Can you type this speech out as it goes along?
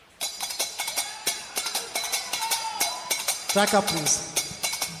Track up, please.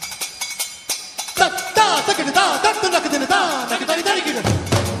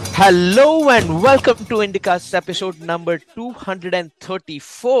 Hello and welcome to Indicast episode number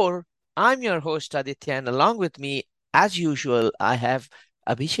 234. I'm your host Aditya, and along with me, as usual, I have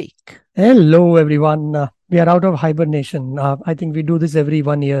Abhishek. Hello, everyone. We are out of hibernation. I think we do this every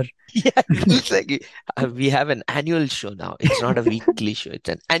 1 year. Yeah, it feels like we have an annual show now. It's not a weekly show, it's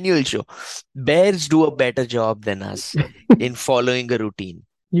an annual show. Bears do a better job than us in following a routine.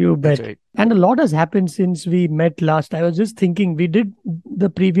 You That's bet. right. And a lot has happened since we met last. I was just thinking, we did the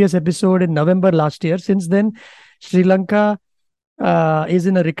previous episode in November last year. Since then, Sri Lanka is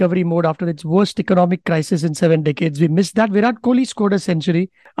in a recovery mode after its worst economic crisis in 7 decades. We missed that. Virat Kohli scored a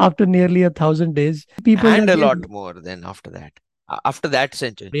century after nearly 1,000 days. And a lot more than after that. After that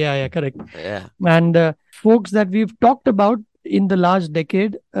century. Yeah, correct. Yeah. And folks that we've talked about in the last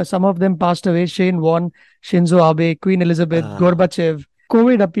decade, some of them passed away. Shane Warne, Shinzo Abe, Queen Elizabeth, Gorbachev.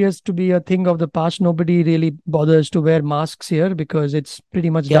 COVID appears to be a thing of the past. Nobody really bothers to wear masks here because it's pretty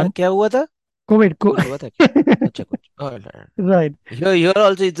much done. क्या हुआ था? COVID. कुछ हुआ था क्या? अच्छा, कुछ. Oh, Right. Here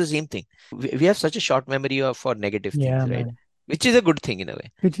also it's the same thing. We have such a short memory for negative things, Yeah, right? man. Which is a good thing in a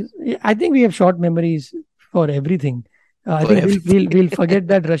way. I think we have short memories for everything. I For think we'll forget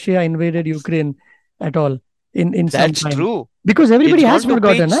that Russia invaded Ukraine at all in some That's time. true. Because everybody It's has gone to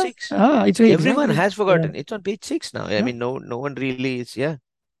forgotten. page Huh? 6. Exactly. Everyone has forgotten. Yeah. It's on page 6 now. I Yeah. mean, no one really is. Yeah.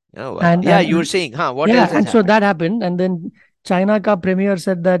 Oh, wow. And- Yeah, and- you were saying, what Yeah, else has and so happened? that happened, and then China ka premier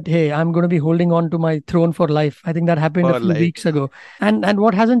said that, hey, I'm going to be holding on to my throne for life. I think that happened a For few life. weeks ago. And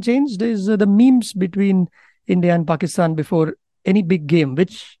what hasn't changed is the memes between India and Pakistan before any big game,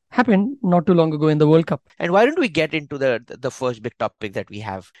 which happened not too long ago in the World Cup. And why don't we get into the first big topic that we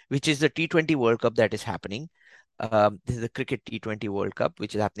have, which is the T20 World Cup that is happening. This is the Cricket T20 World Cup,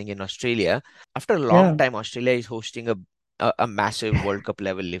 which is happening in Australia. After a long time, Australia is hosting a massive World Cup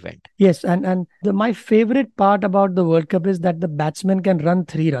level event. Yes, and my favorite part about the World Cup is that the batsman can run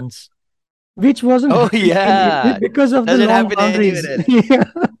 3 runs, which wasn't Oh, happening yeah. because of the Doesn't long happen boundaries. anywhere else.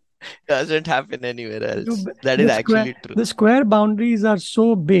 Yeah. Doesn't happen anywhere else. The- That the is square- actually true. The square boundaries are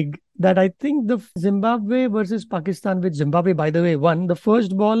so big that I think the Zimbabwe versus Pakistan, which Zimbabwe, by the way, won, the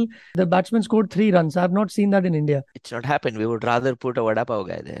first ball, the batsman scored 3 runs. I've not seen that in India. It's not happened. We would rather put a vada pav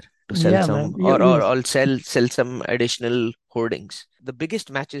guy there to sell Yeah, some, man. or sell some additional hoardings. The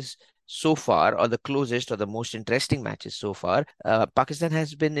biggest matches so far, or the closest or the most interesting matches so far, Pakistan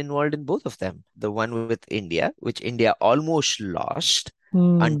has been involved in both of them. The one with India, which India almost lost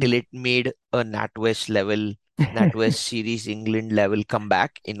until it made a NatWest series England level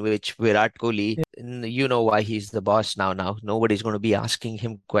comeback in which Virat Kohli, you know why he's the boss now. Nobody's going to be asking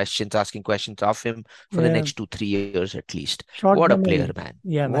questions of him for the Yeah. next 2-3 years at least. Short What a memory. player, man.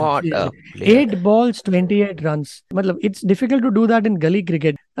 Yeah, man. What a Seriously. player. 8 balls, 28 runs. Matlab, it's difficult to do that in gully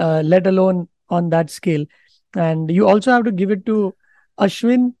cricket, let alone on that scale. And you also have to give it to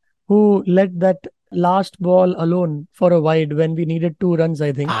Ashwin, who let that last ball alone for a wide when we needed 2 runs,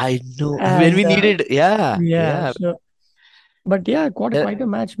 I think. I know. And, When we needed, Yeah. But yeah, quite a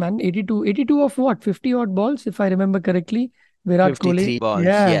match, man. 82 of what? 50 odd balls, if I remember correctly. Virat 53 Kohli. balls.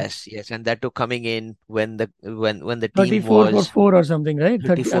 Yeah. Yes. And that too coming in when the team 34 for was 4 or something, right?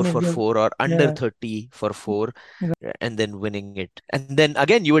 34 for 4 or under yeah. 30 for 4, Right. and then winning it. And then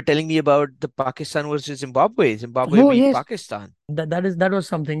again, you were telling me about the Pakistan versus Zimbabwe. Zimbabwe Oh, beat yes. Pakistan. That was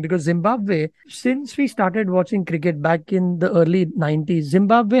something, because Zimbabwe, since we started watching cricket back in the early 90s,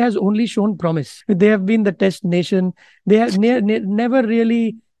 Zimbabwe has only shown promise. They have been the test nation. They have never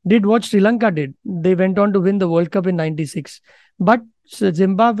really did what Sri Lanka did. They went on to win the World Cup in 96. But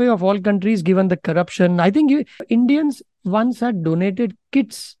Zimbabwe, of all countries, given the corruption, I think Indians once had donated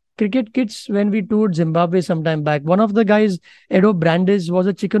cricket kits, when we toured Zimbabwe some time back. One of the guys, Edo Brandes, was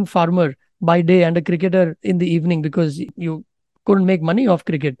a chicken farmer by day and a cricketer in the evening, because you couldn't make money off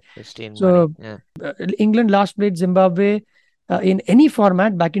cricket. Sustained So, money. Yeah. England last played Zimbabwe in any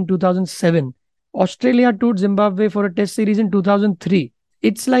format back in 2007. Australia toured Zimbabwe for a test series in 2003.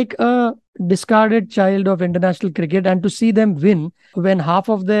 It's like a discarded child of international cricket, and to see them win when half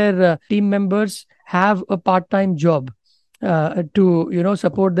of their team members have a part-time job to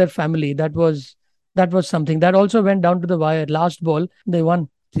support their family, that was something. That also went down to the wire. Last ball, they won.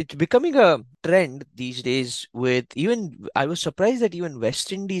 It's becoming a trend these days with I was surprised that even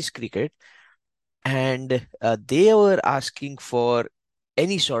West Indies cricket, and they were asking for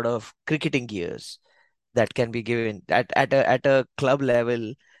any sort of cricketing gears that can be given at a club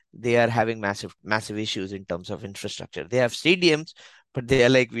level. They are having massive issues in terms of infrastructure. They have stadiums, but they are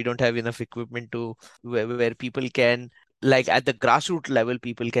like, we don't have enough equipment to where people can like at the grassroots level,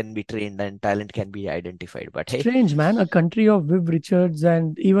 people can be trained and talent can be identified. But hey, Strange, man. A country of Viv Richards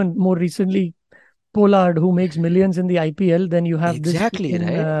and even more recently Pollard, who makes millions in the IPL. Then you have this exactly, in,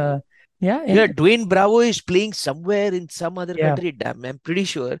 right? yeah, Yeah, Dwayne Bravo is playing somewhere in some other yeah. country. I'm pretty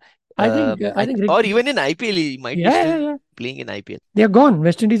sure. I think, Or even in IPL, he might be yeah, still yeah, yeah. playing in IPL. They are gone.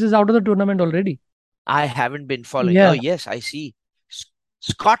 West Indies is out of the tournament already. I haven't been following. Oh, Yeah, yes, I see. S-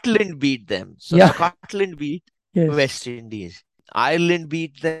 Scotland beat them. So yeah, Scotland beat yes. West Indies. Ireland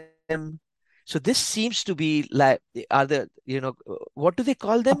beat them. So this seems to be like, are the, what do they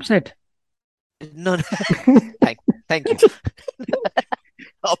call them? Upset. No, no. Thank, thank you. So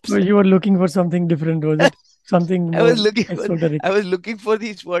Upset. you were looking for something different, was it? Something I more was looking for esoteric. I was looking for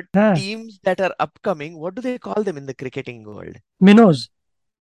these what Huh. teams that are upcoming. What do they call them in the cricketing world? Minnows.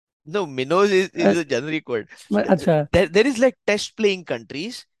 No, minnows Uh, is a generic word. acha. There is like test playing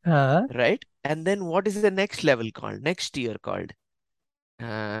countries, Huh. right? And then what is the next level called? Next tier called?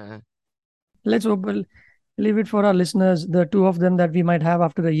 Uh, Let's open, leave it for our listeners, the two of them that we might have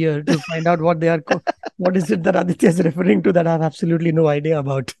after a year, to find out what they are. What is it that Aditya is referring to that I have absolutely no idea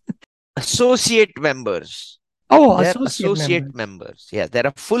about? associate members. Oh, They're associate associate members. members. Yeah, there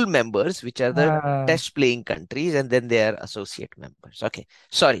are full members, which are the I test playing countries, and then they are associate members. Okay,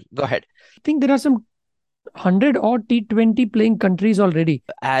 sorry, go ahead. think there are some 100 or T20 playing countries already.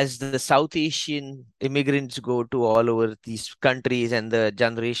 As the South Asian immigrants go to all over these countries and the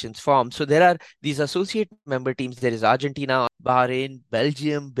generations form. So there are these associate member teams. There is Argentina, Bahrain,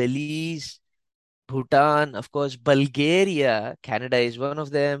 Belgium, Belize, Bhutan, of course, Bulgaria, Canada is one of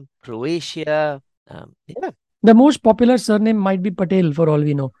them, Croatia. Yeah, The most popular surname might be Patel for all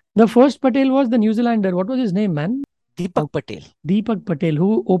we know. The first Patel was the New Zealander. What was his name, man? Deepak Patel. Deepak Patel,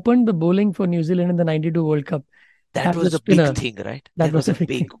 who opened the bowling for New Zealand in the 92 World Cup That as a was the big spinner. thing, right? That That was was a a big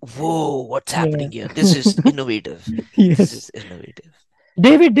thing. big, whoa, what's Yeah. happening here? This is innovative. This Yes. is innovative.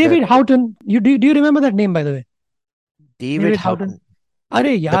 The David Houghton. Do you remember that name, by the way? David David Houghton. Houghton, Are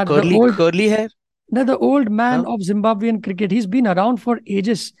the yaar, curly hair. the old man No, of Zimbabwean cricket. He's been around for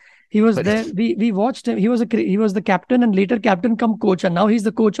ages. He was there. correct. We watched him. He was the captain and later captain come coach, and now he's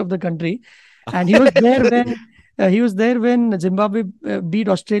the coach of the country. And he was there when Zimbabwe beat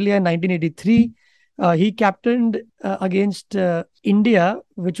Australia in 1983. He captained against India,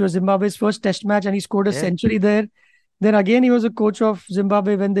 which was Zimbabwe's first Test match, and he scored a Yeah. century there. Then again, he was a coach of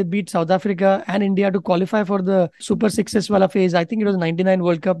Zimbabwe when they beat South Africa and India to qualify for the Super Sixes wala phase. I think it was '99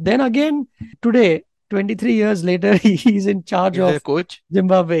 World Cup. Then again, today, 23 years later, he's in charge He's the of coach.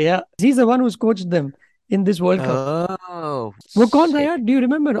 Zimbabwe. Yeah, he's the one who's coached them in this World Cup. Oh, वो कौन था shit. यार? Do you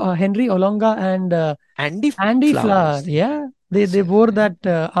remember Henry Olonga and Andy Andy Flower? Flowers. Yeah, they Massive. wore that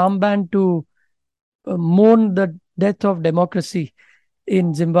armband to mourn the death of democracy in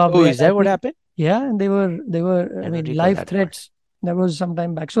Oh, Zimbabwe. And is I that what think, happened? yeah, and they were, I I don't mean, recall life that part. threats. That was some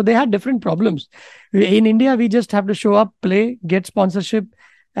time back. So they had different problems. In India, we just have to show up, play, get sponsorship,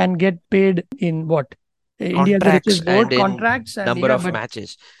 and get paid in what? India is the Contracts richest board, and in contracts, and number yeah, of but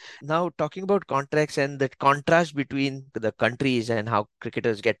matches. Now, talking about contracts and the contrast between the countries and how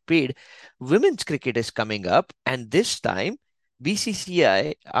cricketers get paid, women's cricket is coming up, and this time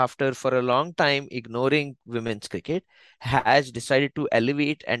BCCI, after for a long time ignoring women's cricket, has decided to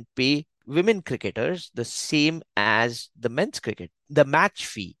elevate and pay women cricketers the same as the men's cricket. The match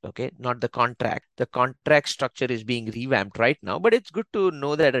fee, okay, not the contract. The contract structure is being revamped right now, but it's good to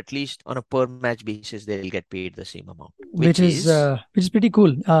know that at least on a per match basis, they'll get paid the same amount, which is pretty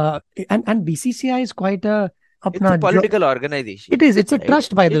cool. And BCCI is quite a it's a apna political organization, it is. It's a right?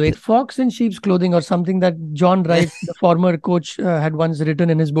 trust, by the way. It's It's fox in sheep's clothing or something that John Wright, the former coach, had once written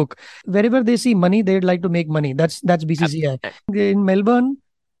in his book. Wherever they see money, they'd like to make money. That's BCCI. In Melbourne,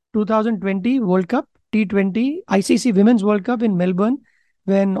 2020 World Cup, T20, ICC Women's World Cup in Melbourne,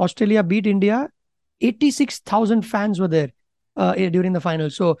 when Australia beat India, 86,000 fans were there during the final.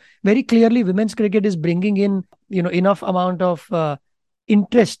 So very clearly, women's cricket is bringing in enough amount of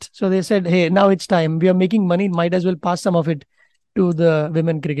interest. So they said, hey, now it's time. We are making money. Might as well pass some of it to the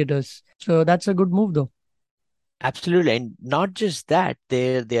women cricketers. So that's a good move, though. absolutely, and not just that,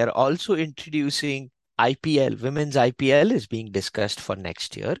 they are also introducing IPL. Women's IPL is being discussed for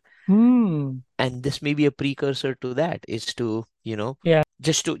next year. And this may be a precursor to that, is to Yeah.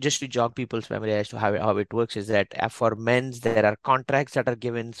 just to jog people's memory as to how it works, is that for men's there are contracts that are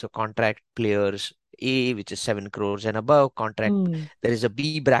given. So contract players A, which is 7 crores and above, contract there is a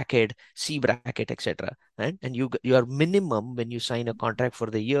B bracket, C bracket, etc. Right? And your minimum when you sign a contract for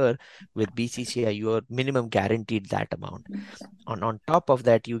the year with BCCI, your minimum guaranteed that amount. On top of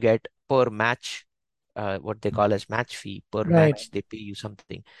that, you get per match what they call as match fee. Per Right. match, they pay you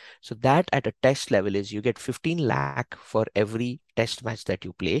something. So that at a test level is you get 15 lakh for every test match that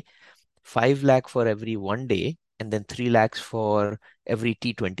you play, 5 lakh for every 1 day, and then 3 lakhs for every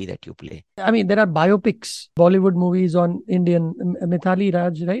T20 that you play. I mean, there are biopics, Bollywood movies on Indian Mithali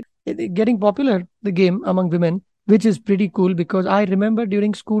Raj, right? Getting popular, the game among women, which is pretty cool because I remember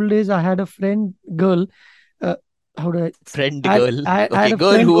during school days, I had a friend girl. Uh, how do Friend I, girl. I had Okay, a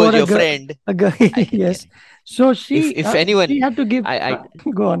girl friend who who was had your friend. a girl, I can yes. get it. So If she anyone, had to give, I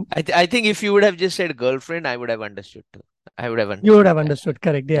go on. I think if you would have just said girlfriend, I would have understood too. I would have You would understood have that. understood,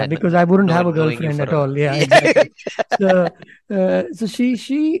 correct? Yeah, Yeah, because I wouldn't have a knowing you girlfriend for at a all. Yeah, yeah. exactly. So, so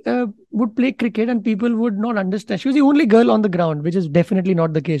she would play cricket, and people would not understand. She was the only girl on the ground, which is definitely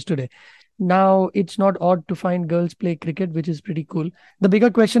not the case today. Now it's not odd to find girls play cricket, which is pretty cool. The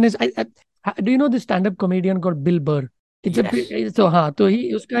bigger question is, do you know this stand-up comedian called Bill Burr? It's a Yes. so हाँ तो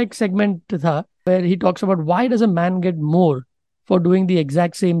he उसका एक segment था where he talks about why does a man get more for doing the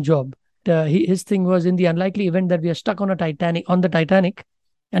exact same job. His thing was in the unlikely event that we are stuck on the Titanic,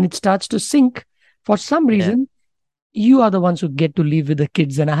 and it starts to sink. For some Yeah. reason, you are the ones who get to leave with the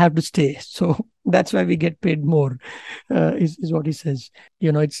kids, and I have to stay. So that's why we get paid more. Is what he says.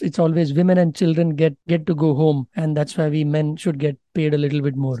 It's always women and children get to go home, and that's why we men should get paid a little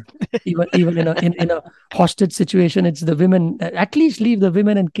bit more. Even in a hostage situation, it's the women. At least leave the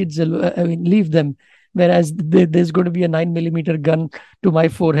women and kids. I mean, leave them. Whereas there's going to be a 9 millimeter gun to my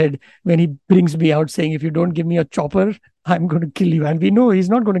forehead when he brings me out, saying, "If you don't give me a chopper, I'm going to kill you." And we know he's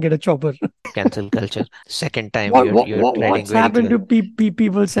not going to get a chopper. Cancel culture. Second time What, you're treading what's very happened close. to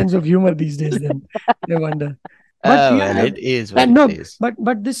people's sense of humor these days? Then I wonder. But Well, yeah, it is what and it no, is.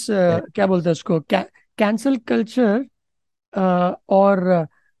 but this Yeah. क्या बोलते हैं उसको cancel culture or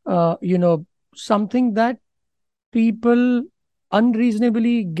something that people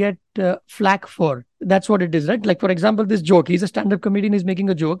unreasonably get flack for. That's what it is, right? Like, for example, this joke. He's a stand-up comedian. He's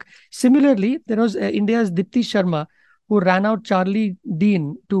making a joke. Similarly, there was India's Dipti Sharma who ran out Charlie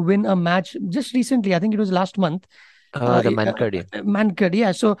Dean to win a match just recently. I think it was last month. The Mancunian. Mankad,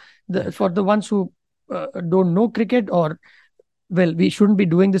 yeah. So Yeah. for the ones who don't know cricket, or well, we shouldn't be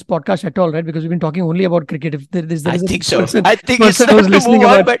doing this podcast at all, right? Because we've been talking only about cricket. If there I is a think so. person I think it's person time who's to listening move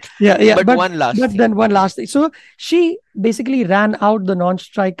on, about, yeah, but but one last thing. then one last thing. So she basically ran out the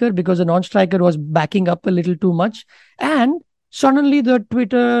non-striker because the non-striker was backing up a little too much, and suddenly the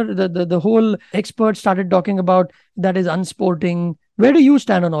Twitter, the whole experts started talking about that is unsporting. Where do you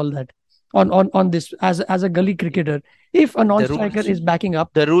stand on all that? On this as a gully cricketer, if a The non-striker rules, is backing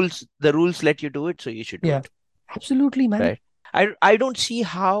up, the rules let you do it, so you should do yeah, it. absolutely, man. Right. I don't see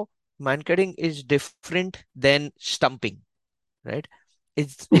how mancutting is different than stumping, right?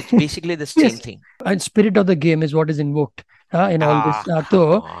 It's basically the same Yes, thing. and spirit of the game is what is invoked in all this. Ah, come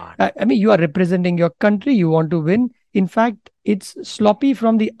So, on. I mean, you are representing your country. You want to win. In fact, it's sloppy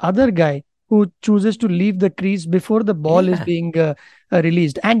from the other guy who chooses to leave the crease before the ball is Yeah. being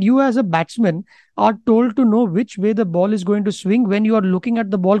released. And you, as a batsman, are told to know which way the ball is going to swing when you are looking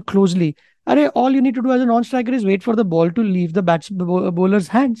at the ball closely. All you need to do as a non-striker is wait for the ball to leave the bowler's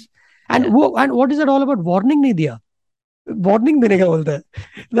hands. And Yeah. and what is that all about? Warning नहीं दिया. Warning देने का बोलता है.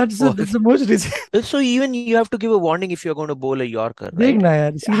 Oh, That's the most so even you have to give a warning if you're going to bowl a Yorker, right? देखना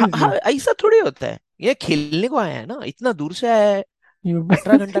यार, seriously. ऐसा थोड़ी होता है, ये खेलने को आया है ना, इतना दूर से आया है, You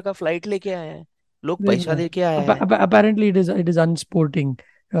 18 घंटा का फ्लाइट लेके आया है, लोग पैसा देखना. दे के आया है. Apparently it is unsporting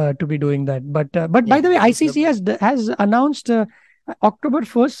to be doing that. But by Yeah, the way, ICC मतलब has announced October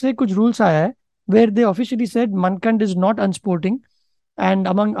 1st से कुछ rules आया है where they officially said Mankand is not unsporting, and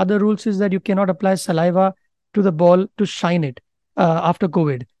among other rules is that you cannot apply saliva to the ball to shine it after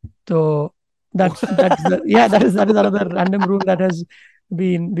COVID. So that is another random rule that has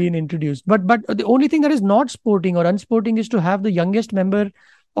been introduced. But the only thing that is not sporting or unsporting is to have the youngest member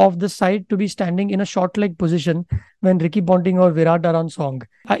of the side to be standing in a short leg position when Ricky Ponting or Virat are on song.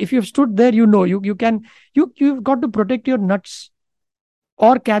 If you've stood there, you've got to protect your nuts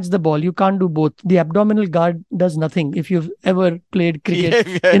or catch the ball. You can't do both. The abdominal guard does nothing. If you've ever played cricket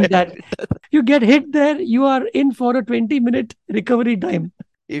yeah, yeah, in that, you get hit there, you are in for a 20-minute recovery time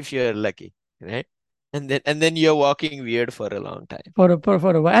if you're lucky, right? And then you're walking weird for a long time. for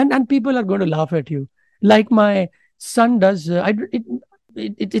a while, and people are going to laugh at you, like my son does.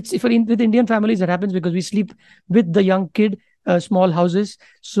 It's with Indian families that happens because we sleep with the young kid, small houses,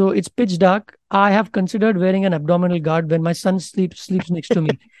 so it's pitch dark. I have considered wearing an abdominal guard when my son sleeps next to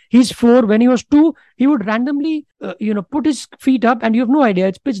me. He's 4. When he was 2, he would randomly, put his feet up, and you have no idea.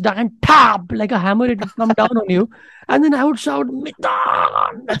 It's pitch dark, and tap like a hammer. It would come down on you, and then I would shout,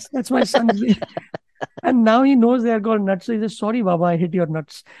 "Mitan!" That's my son's. And now he knows they are called nuts. So he says, sorry, Baba, I hit your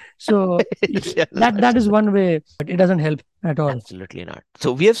nuts. So Yeah, that is one way, but it doesn't help at all. absolutely not.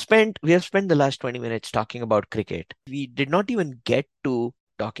 So we have spent the last 20 minutes talking about cricket. We did not even get to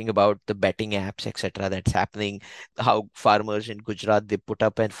talking about the betting apps, etc. that's happening. How farmers in Gujarat, they put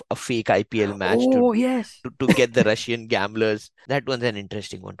up a fake IPL match Oh, yes. to get the Russian gamblers. That one's an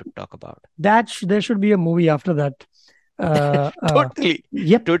interesting one to talk about. There should be a movie after that. Uh, uh, Totally,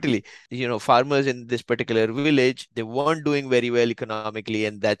 yep. totally. Farmers in this particular village, they weren't doing very well economically,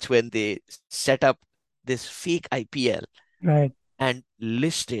 and that's when they set up this fake IPL Right. and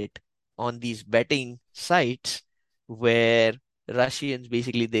list it on these betting sites where Russians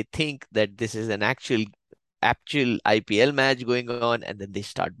basically they think that this is an actual IPL match going on, and then they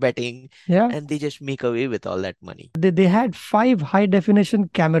start betting Yeah. and they just make away with all that money. They had 5 high definition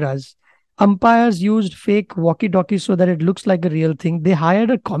cameras. Umpires used fake walkie talkies so that it looks like a real thing. They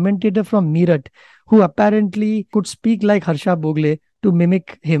hired a commentator from Meerut who apparently could speak like Harsha Bogle to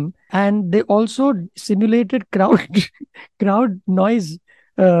mimic him. And they also simulated crowd crowd noise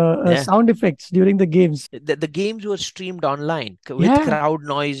Yeah. sound effects during the games. The games were streamed online with Yeah, crowd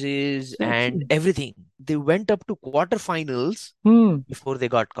noises and exactly. everything. They went up to quarterfinals Hmm. before they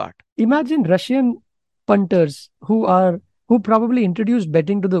got caught. Imagine Russian punters who probably introduced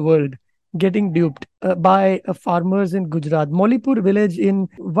betting to the world getting duped by farmers in Gujarat. Molipur village in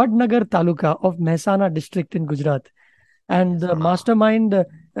Vadnagar Taluka of Mehsana district in Gujarat. And Yes. the mastermind,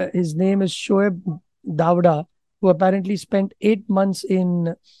 his name is Shoaib Davda, who apparently spent 8 months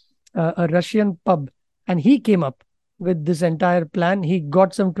in a Russian pub. And he came up with this entire plan. He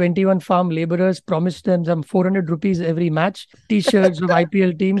got some 21 farm laborers, promised them some 400 rupees every match, t-shirts of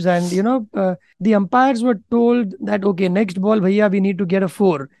IPL teams. And, the umpires were told that, okay, next ball, bhaiya, we need to get a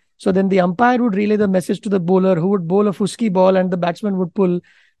four. So then the umpire would relay the message to the bowler who would bowl a fusky ball and the batsman would pull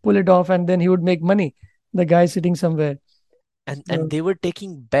it off and then he would make money. The guy sitting somewhere. And So, they were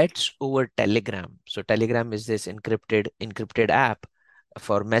taking bets over Telegram. So Telegram is this encrypted app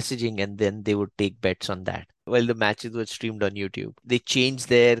for messaging, and then they would take bets on that while the matches were streamed on YouTube. They changed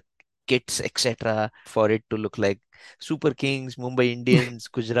their kits, etc., for it to look like Super Kings, Mumbai Indians,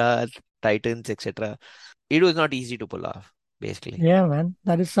 Gujarat Titans, etc. It was not easy to pull off, basically. yeah, man,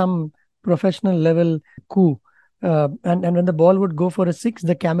 that is some professional level coup. And when the ball would go for a six,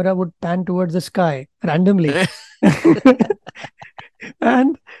 the camera would pan towards the sky randomly.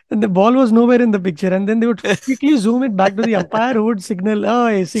 And the ball was nowhere in the picture. And then they would quickly zoom it back to the umpire who would signal, oh,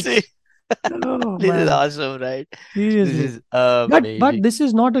 a See, six. Oh, this is man. awesome, right? This Seriously. is But amazing. this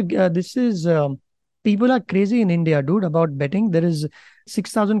is not a, this is, people are crazy in India, dude, about betting. There is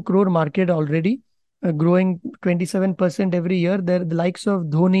 6,000 crore market already, growing 27% every year. There, the likes of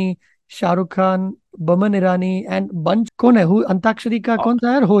Dhoni, Shah Rukh Khan, Baman Irani, and bunch. कौन है? Who antakshari का कौन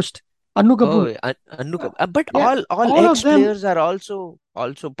सा है host? Annu Kapoor. Oh, Uh, but yeah, all all of ex them. players are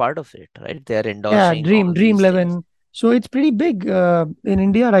also part of it, right? They are Yeah, endorsing Dream, all Dream these things. 11. So it's pretty big in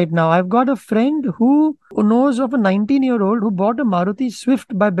India right now. I've got a friend who knows of a 19-year-old who bought a Maruti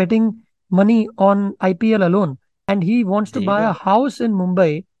Swift by betting money on IPL alone. And he wants to There you buy a go. house in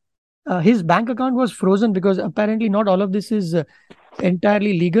Mumbai. His bank account was frozen because apparently not all of this is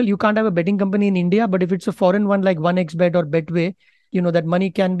entirely legal. You can't have a betting company in India, but if it's a foreign one like 1xBet or Betway, that money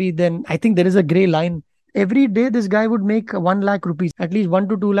can be then. I think there is a gray line. Every day, this guy would make 1 lakh rupees, at least 1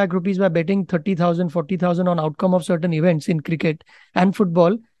 to 2 lakh rupees by betting 30,000, 40,000 on outcome of certain events in cricket and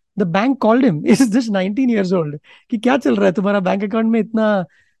football. The bank called him. Is this 19 years old? कि क्या चल रहा है तुम्हारा bank account में इतना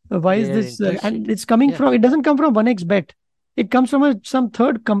why is They are this interested. and it's coming Yeah. from it doesn't come from 1xBet. It comes from some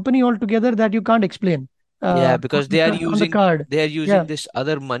third company altogether that you can't explain Yeah, because on the card. they are Yeah. using this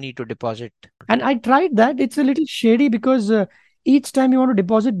other money to deposit. And I tried that. It's a little shady because each time you want to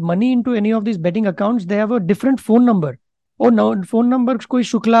deposit money into any of these betting accounts, they have a different phone number. Oh no, phone number koi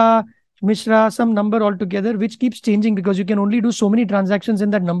Shukla, Mishra, some number altogether, which keeps changing because you can only do so many transactions in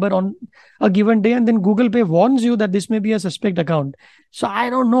that number on a given day, and then Google Pay warns you that this may be a suspect account. So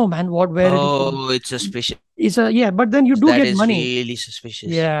I don't know, man, where it is from. Oh, it's suspicious. It's a yeah, but then you do That get is money. really suspicious.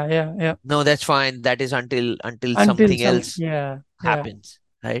 Yeah, yeah, yeah. No, that's fine. That is until Until something some, else yeah, yeah. happens,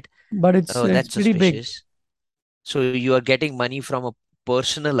 right? But Oh, it's that's pretty big. suspicious. So you are getting money from a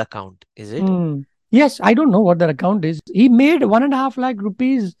personal account, is it? Hmm. Yes, I don't know what that account is. He made 1.5 lakh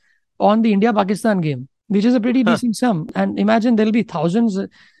rupees on the India Pakistan game, which is a pretty Huh. decent sum. And imagine there'll be thousands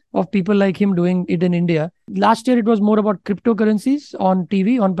of people like him doing it in India. Last year, it was more about cryptocurrencies on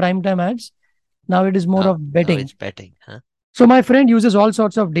TV, on primetime ads. Now it is more Now, of now betting. it's betting, huh? So my friend uses all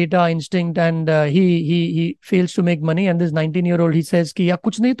sorts of data instinct, and he fails to make money. And this 19-year-old he says कि या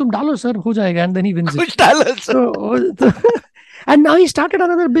कुछ नहीं तुम डालो sir हो जाएगा, and then he wins it. कुछ डालो sir. So and now he started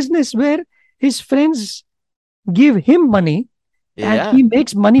another business where his friends give him money and Yeah. he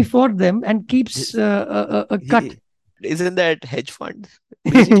makes money for them and keeps This- a cut. isn't that hedge fund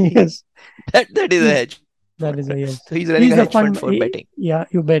basically? Yes, That is a yes, hedge fund. that is a So yes. he's running a He's hedge a fund for fund. betting, Yeah,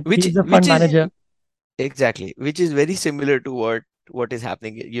 you bet. He's a which fund is manager. exactly, which is very similar to what is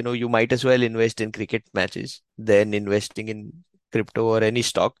happening. You might as well invest in cricket matches than investing in crypto or any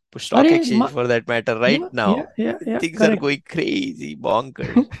stock Arey, exchange for that matter right yeah, yeah, now. yeah, yeah, Things are correct. going crazy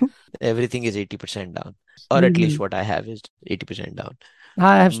bonkers. Everything is 80% down, or We at least will. what I have is 80% down.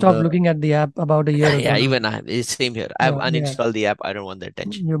 I have stopped Uh, looking at the app about a year ago yeah, now. even I have. It's same here. I've Yeah, yeah, uninstalled the app. I don't want the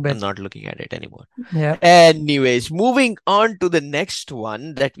attention. you I'm bet. not looking at it anymore. Yeah. Anyways, moving on to the next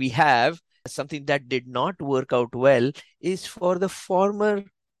one that we have, something that did not work out well is for the former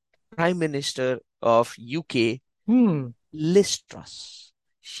Prime Minister of UK, Hmm. Liz Truss.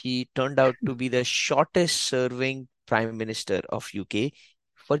 She turned out to be the shortest serving Prime Minister of UK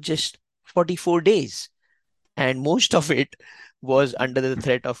for just 44 days. And most of it was under the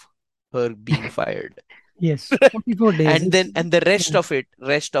threat of her being fired. Yes. 44 days. And the Yeah.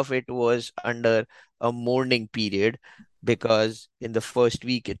 rest of it was under a mourning period because in the first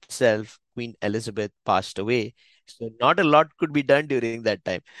week itself Queen Elizabeth passed away, so not a lot could be done during that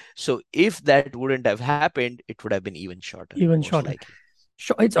time. So if that wouldn't have happened, it would have been even shorter, Even most shorter. likely.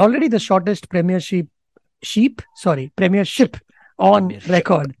 It's already the shortest premiership Ship, on premiership,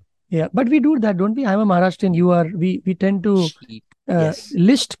 record. Yeah, but we do that, don't we? I'm a Maharashtrian. You are. We tend to sheep, yes,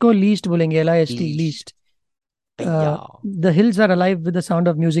 list ko least bolenge, list least, least. yeah. The hills are alive with the sound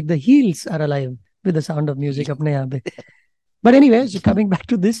of music. The heels are alive with the sound of music. Apne yahan pe. But anyway, so coming back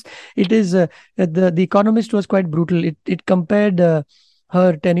to this, it is the Economist was quite brutal. It compared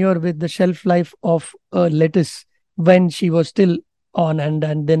her tenure with the shelf life of a lettuce when she was still on, and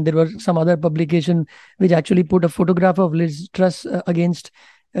then there was some other publication which actually put a photograph of Liz Truss against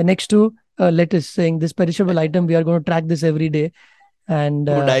next to a lettuce, saying this perishable item we are going to track this every day, and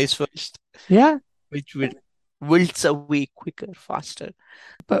Who dies first? yeah, Which will wilts away quicker, faster.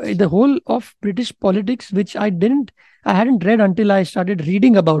 the whole of British politics, which I hadn't read until I started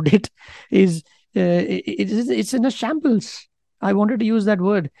reading about it, is it's in a shambles. I wanted to use that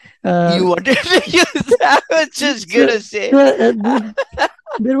word. Uh, You wanted to use that? I was just so, gonna say.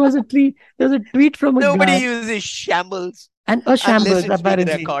 there was a tweet. There was a tweet from a Nobody guy uses shambles and a unless shambles it's being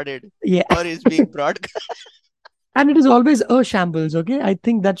apparently. recorded Yeah, or is being broadcast. and it is always a shambles. Okay, I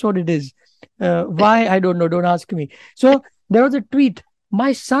think that's what it is. Why I don't know. Don't ask me. So there was a tweet.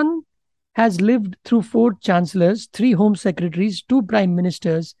 My son has lived through four chancellors, three home secretaries, two prime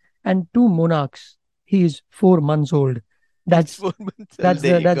ministers, and two monarchs. He is 4 months old. He's That's 4 months old.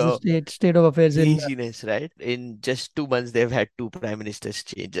 There you that's the go. state of affairs in. Craziness, right? In just 2 months, they've had two prime ministers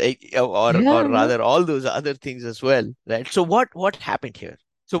change, or Yeah, yeah. rather, all those other things as well, right? So what happened here?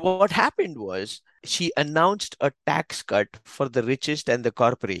 So what happened was she announced a tax cut for the richest and the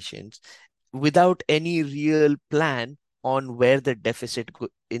corporations without any real plan on where the deficit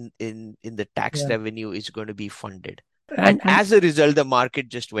in the tax Yeah. revenue is going to be funded. And And as a result, the market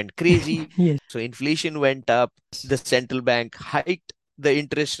just went crazy. yes. So inflation went up. The central bank hiked the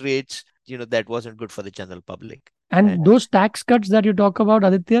interest rates. That wasn't good for the general public. Right? And those tax cuts that you talk about,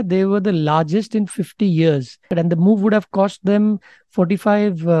 Aditya, they were the largest in 50 years. And the move would have cost them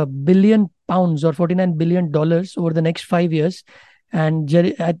 45 billion pounds or $49 billion over the next 5 years. And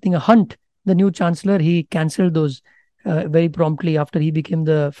I think Hunt, the new chancellor, he cancelled those very promptly after he became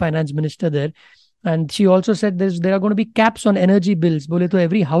the finance minister there. And she also said there are going to be caps on energy bills. Bole to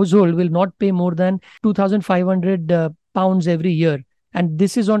every household will not pay more than 2,500 pounds every year. And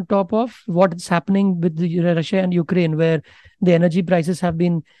this is on top of what's happening with Russia and Ukraine, where the energy prices have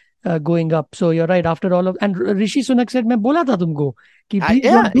been going up. So you're right. After all of, and Rishi Sunak said, "मैं बोला था तुमको कि please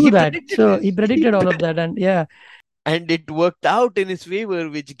Yeah, don't do he that." predicted So he this. predicted all of that, and yeah, And it worked out in his favor,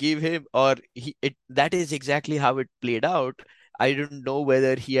 which gave him, or that is exactly how it played out. I don't know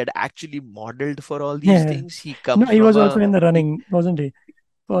whether he had actually modeled for all these yeah. things. He No, comes he from was also a in the running, wasn't he?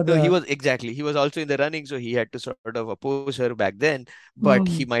 For No, he the was exactly. He was also in the running, so he had to sort of oppose her back then. But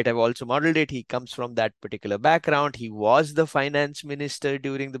he Mm, might have also modeled it. He comes from that particular background. He was the finance minister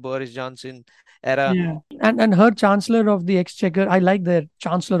during the Boris Johnson era. yeah, and her Chancellor of the Exchequer. I like the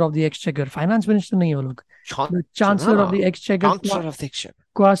Chancellor of the Exchequer. Finance Minister नहीं हो लोग. The Chancellor of the Chancellor, Exchequer, Chancellor of the Exchequer.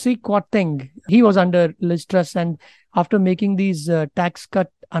 Kwasi Kwarteng, he was under Liz Truss, and after making these tax cut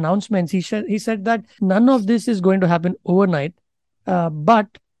announcements, he said that none of this is going to happen overnight, but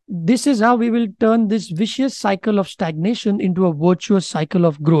this is how we will turn this vicious cycle of stagnation into a virtuous cycle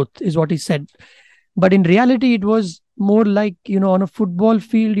of growth, is what he said. But in reality, it was more like, on a football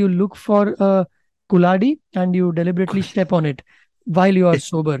field, you look for a kuladi and you deliberately step on it. while you are It,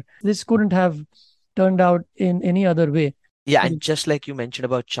 sober. This couldn't have turned out in any other way. yeah, and just like you mentioned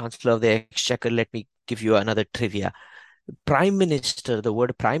about Chancellor of the Exchequer, let me give you another trivia. Prime Minister, the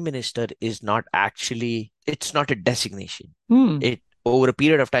word Prime Minister is not actually, it's not a designation. Hmm. It over a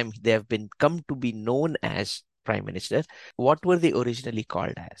period of time they have been come to be known as Prime Minister. What were they originally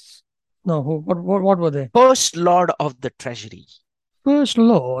called as? No, what were they? First Lord of the Treasury. First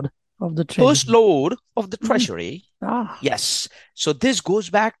Lord of the First Treasury. Lord of the Hmm. Treasury. Ah, Yes. So this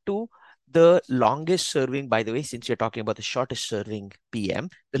goes back to the longest serving, by the way, since you're talking about the shortest serving PM,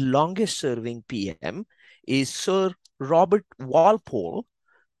 the longest serving PM is Sir Robert Walpole,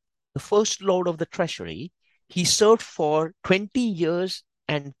 the first Lord of the Treasury. He served for 20 years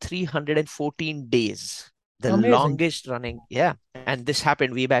and 314 days, the amazing. longest running. Yeah. And this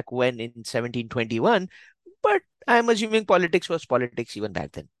happened way back when in 1721. But I'm assuming politics was politics even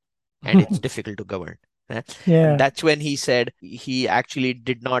back then. And it's difficult to govern. And Yeah. that's when he said he actually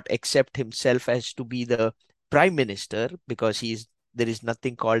did not accept himself as to be the prime minister because there is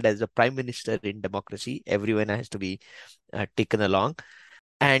nothing called as a prime minister in democracy. Everyone has to be taken along.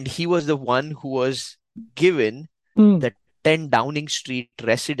 And he was the one who was given Hmm. the 10 Downing Street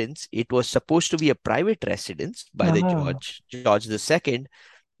residence. It was supposed to be a private residence by the Ah. George II,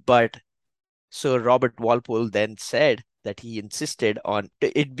 but Sir Robert Walpole then said that he insisted on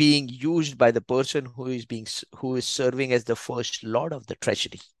it being used by the person who is serving as the first Lord of the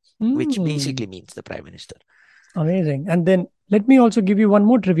Treasury, which Hmm. basically means the Prime Minister. Amazing. And then let me also give you one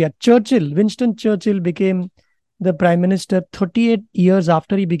more trivia. Winston Churchill became the Prime Minister 38 years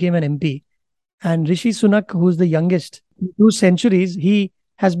after he became an MP. And Rishi Sunak, who's the youngest, 2 centuries, he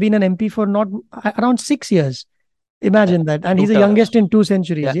has been an MP for not around 6 years. Yeah, Imagine that. And he's the total. youngest in 2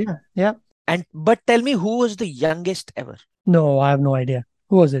 centuries. Yeah. Yeah. Yeah. And but tell me who was the youngest ever? No, I have no idea.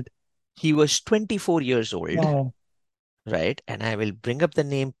 Who was it? He was 24 years old, Wow. right? And I will bring up the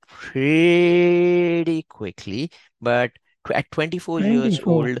name pretty quickly. But at 24 years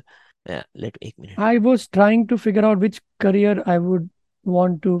 24. old, let me 1 minute. I was trying to figure out which career I would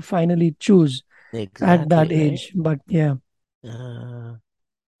want to finally choose at that Exactly, right? age. But yeah, Uh,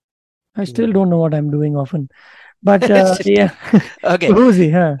 I still don't know what I'm doing often. But yeah, okay. so who's he?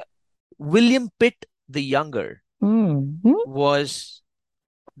 Huh? William Pitt the Younger Hmm. Hmm? was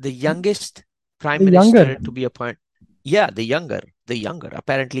the youngest prime The younger. minister to be appointed. Yeah, the younger.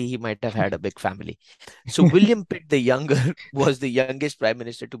 Apparently, he might have had a big family. So, William Pitt the Younger was the youngest prime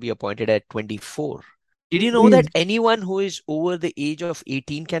minister to be appointed at 24. Did you know that Please. anyone who is over the age of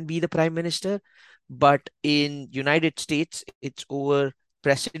 18 can be the prime minister? But in United States, it's over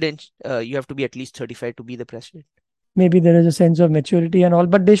president. You have to be at least 35 to be the president. Maybe there is a sense of maturity and all,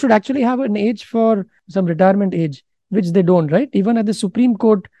 but they should actually have an age for some retirement age, which they don't, right? Even at the Supreme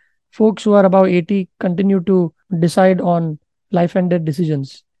Court, folks who are about 80 continue to decide on life and death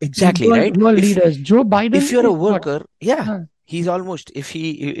decisions. And Exactly, right? world leaders. Joe If Biden you're a is what? worker, yeah, Huh. he's almost if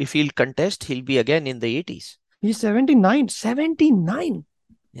he'll contest, he'll be again in the 80s. He's 79. 79.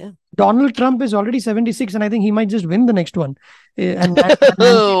 Yeah. Donald Trump is already 76, and I think he might just win the next one. And Nancy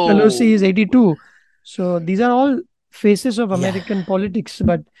Pelosi is Oh, 82. So these are all faces of yeah. American politics.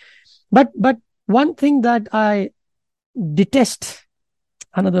 But one thing that I detest,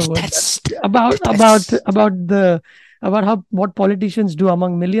 another word Detest. Detest. about how what politicians do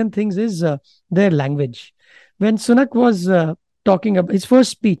among million things is their language. When Sunak was talking about his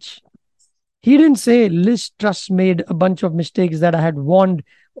first speech, he didn't say Liz Truss made a bunch of mistakes that I had warned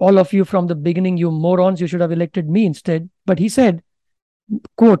all of you from the beginning, you morons, you should have elected me instead. But he said,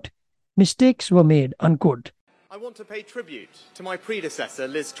 quote, mistakes were made, unquote. I want to pay tribute to my predecessor,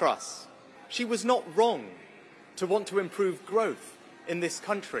 Liz Truss. She was not wrong to want to improve growth in this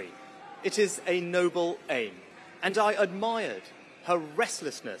country. It is a noble aim, and I admired her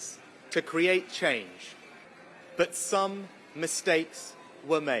restlessness to create change. But some mistakes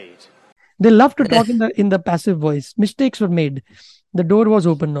were made. They love to talk in the passive voice. Mistakes were made. The door was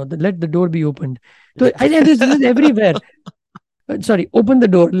open. No, let the door be opened. So this is everywhere. Sorry, open the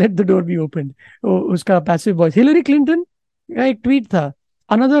door. Let the door be opened. Oh, uska passive voice. Hillary Clinton, एक tweet था.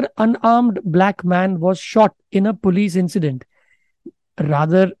 Another unarmed black man was shot in a police incident.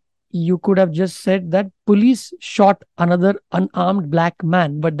 Rather, you could have just said that police shot another unarmed black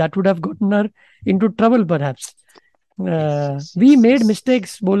man, but that would have gotten her into trouble, perhaps. We made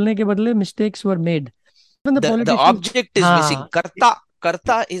mistakes. बोलने के बदले mistakes were made. Even The object is missing.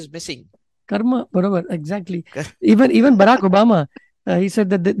 Karta is missing. Karma, barabar, exactly. Even Barack Obama, he said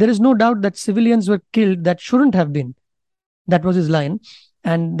that there is no doubt that civilians were killed that shouldn't have been. That was his line,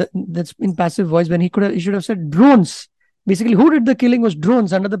 and that's in passive voice. When he should have said drones. Basically, who did the killing was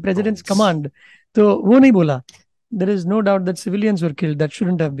drones under the president's command. So वो नहीं बोला. there is no doubt that civilians were killed that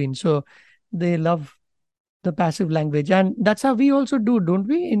shouldn't have been. So they love the passive language, and that's how we also do, don't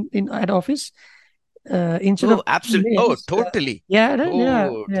we? In at office, instead Oh, of absolutely. Oh, emails, totally. yeah, right, yeah, yeah.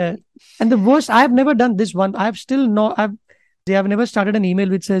 Totally. And the worst, I have never done this one. I've still no, I've never started an email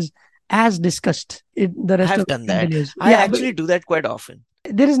which says as discussed. The I rest of have it done that. continues. I Yeah, but actually do that quite often.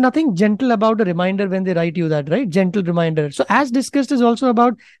 there is nothing gentle about a reminder when they write you that, right? Gentle reminder. So as discussed is also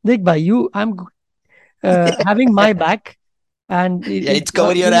about, Dekh bhai, I'm having my back, and Yeah, it's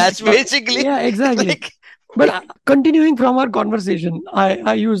cover your ass basically. yeah, exactly. Like, But continuing from our conversation,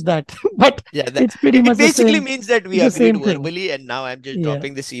 I use that, but yeah, it's pretty it much the basically same. means that we It's the agreed same thing. verbally, and now I'm just Yeah,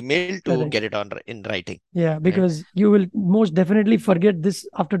 dropping this email to correct. get it on in writing. Yeah, Right? because you will most definitely forget this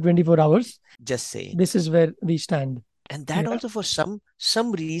after 24 hours. Just saying. This is where we stand. And that Yeah. also, for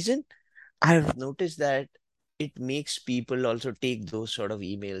some reason, I've noticed that it makes people also take those sort of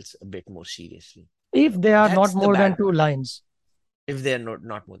emails a bit more seriously. If they are That's not the more than bad two part. lines, If they're not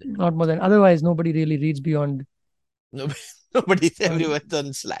more than two not more lines. than, otherwise nobody really reads beyond. Nobody, nobody's Um, everyone's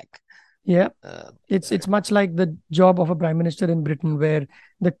on Slack. yeah, Uh, it's much like the job of a prime minister in Britain, where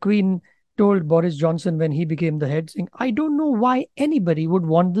the Queen told Boris Johnson when he became the head, saying, "I don't know why anybody would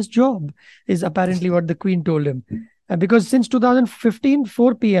want this job," is apparently what the Queen told him. Because since 2015,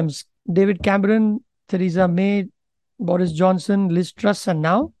 4 PMs, David Cameron, Theresa May, Boris Johnson, Liz Truss, and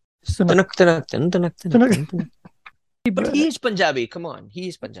now Sunak. Tunak, tunak, tun, tunak, tunak, Sunak. tun, tunak. But he is Punjabi. Come on, he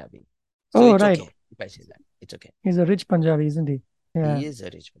is Punjabi. So Oh, it's right. okay if I say that. It's okay. He's a rich Punjabi, isn't he? Yeah. He is a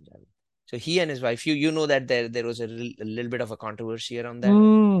rich Punjabi. So he and his wife, you know that there was a little bit of a controversy around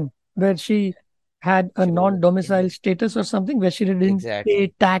that. Where she had a She was non-domicile status or something, where she didn't pay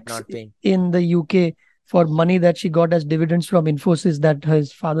exactly tax not paying. in the UK for money that she got as dividends from Infosys that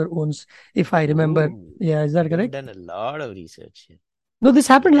his father owns, if I remember. Ooh, Yeah, is that you've correct? done a lot of research here. No, this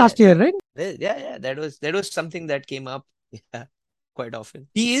happened last Yes. year, right? Yeah. That was something that came up yeah, quite often.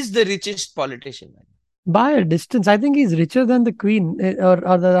 He is the richest politician. By a distance. I think he's richer than the Queen, or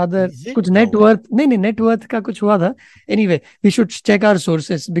the other. Is it? कुछ net No. worth नहीं net worth का कुछ हुआ था. Anyway, we should check our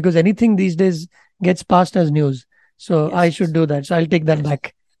sources, because anything these days gets passed as news. So Yes, I should do that. So I'll take that yes.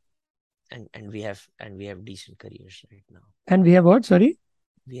 back. And we have decent careers right now. And we have what? Sorry?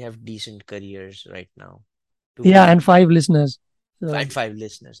 We have decent careers right now. Yeah, and 5 listeners. So And 5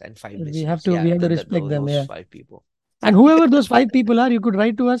 listeners and 5 listeners. we have to respect them. Those Yeah. 5 people. And whoever those 5 people are, you could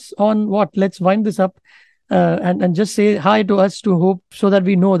write to us on what? Let's wind this up, and just say hi to us, to hope, so that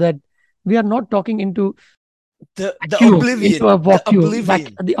we know that we are not talking into The vacuum, oblivion. into a The vacuum.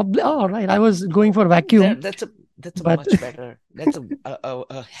 oblivion. Oh, right. I was going for vacuum. That's a But- much better. That's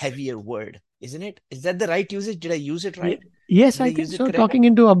a heavier word, isn't it? Is that the right usage? Did I use it right? Yes, Did I I think use it so. correct? Talking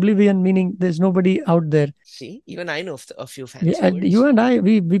into oblivion, meaning there's nobody out there. See, even I know a few fancy Yeah, words. you and I,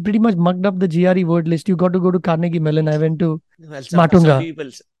 we pretty much mugged up the GRE word list. You got to go to Carnegie Mellon. I went to Well,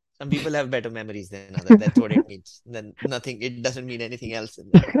 Matunga. some people have better memories than others. That's what it means. Then nothing. It doesn't mean anything else.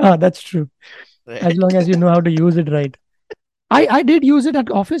 That's true. Right? As long as you know how to use it right. I did use it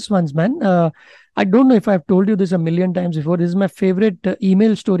at office once, man. I don't know if I've told you this a million times before. This is my favorite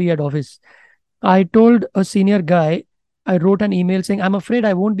email story at office. I told a senior guy, I wrote an email saying, "I'm afraid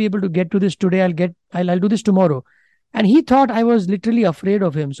I won't be able to get to this today. I'll do this tomorrow." And he thought I was literally afraid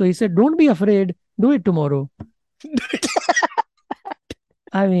of him. So he said, "Don't be afraid. Do it tomorrow."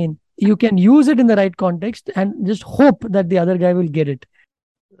 I mean, you can use it in the right context and just hope that the other guy will get it.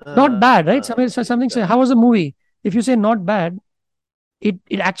 Not bad, right? Something say, "How was the movie?" If you say not bad, it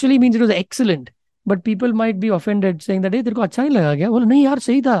actually means it was excellent. But people might be offended, saying that, "Hey, तेरे को अच्छा नहीं लगा क्या?" बोला, "नहीं यार,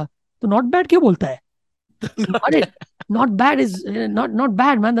 सही था." तो not bad क्यों बोलता है? Not bad is not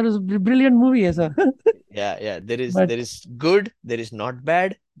bad, man. That was a brilliant movie, ऐसा. Yeah. There But- is good. There is not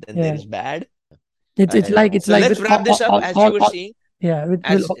bad. Then there Yeah. is bad. It's like So let's wrap this up as you were saying. Yeah,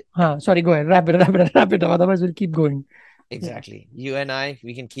 As- sorry, go ahead. Wrap it up. Otherwise, we'll keep going. Exactly. You and I,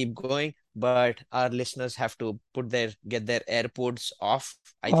 we can keep going, but our listeners have to get their AirPods off.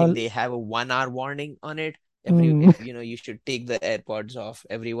 I think they have a 1 hour warning on it. You should take the AirPods off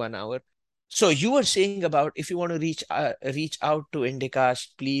every 1 hour. So you were saying about, if you want to reach out to Indicast,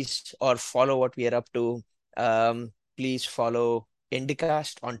 please, or follow what we are up to. Please follow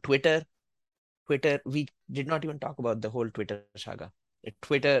Indicast on Twitter. We did not even talk about the whole Twitter saga.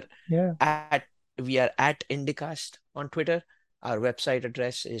 Twitter, Yeah. we are at Indicast on Twitter. Our website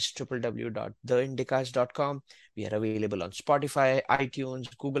address is www.theindicast.com. We are available on Spotify, iTunes,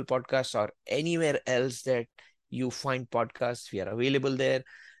 Google Podcasts, or anywhere else that you find podcasts. We are available there.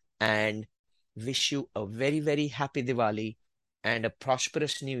 And wish you a very, very happy Diwali and a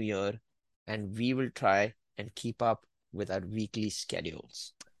prosperous New Year. And we will try and keep up with our weekly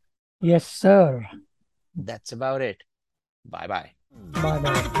schedules. Yes, sir. That's about it. Bye bye. Bye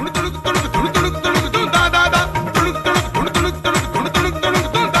bye.